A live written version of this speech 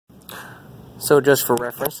So just for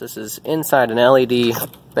reference, this is inside an LED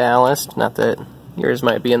ballast. Not that yours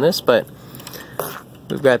might be in this, but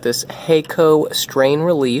we've got this Heyco strain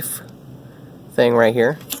relief thing right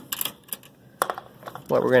here.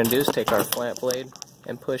 What we're going to do is take our flat blade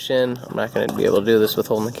and push in. I'm not going to be able to do this with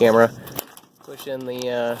holding the camera. Push in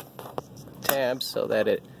the tabs so that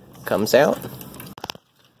it comes out.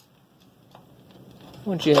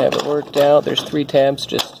 Once you have it worked out, there's 3 tabs.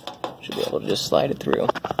 Just should be able to just slide it through.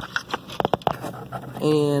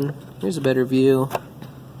 And here's a better view.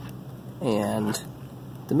 And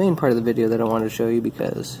the main part of the video that I wanted to show you,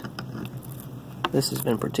 because this has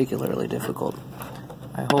been particularly difficult.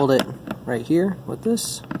 I hold it right here with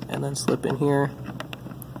this, and then slip in here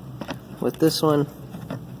with this one,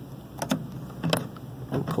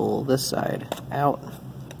 and pull this side out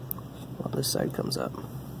while this side comes up.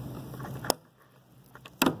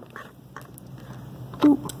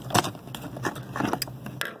 Boop.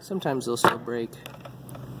 Sometimes they'll still break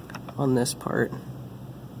on this part,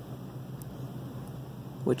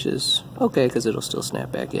 which is okay because it'll still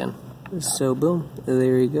snap back in. So boom,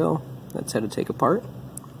 there you go. That's how to take apart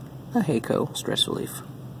a Heyco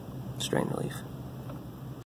strain relief.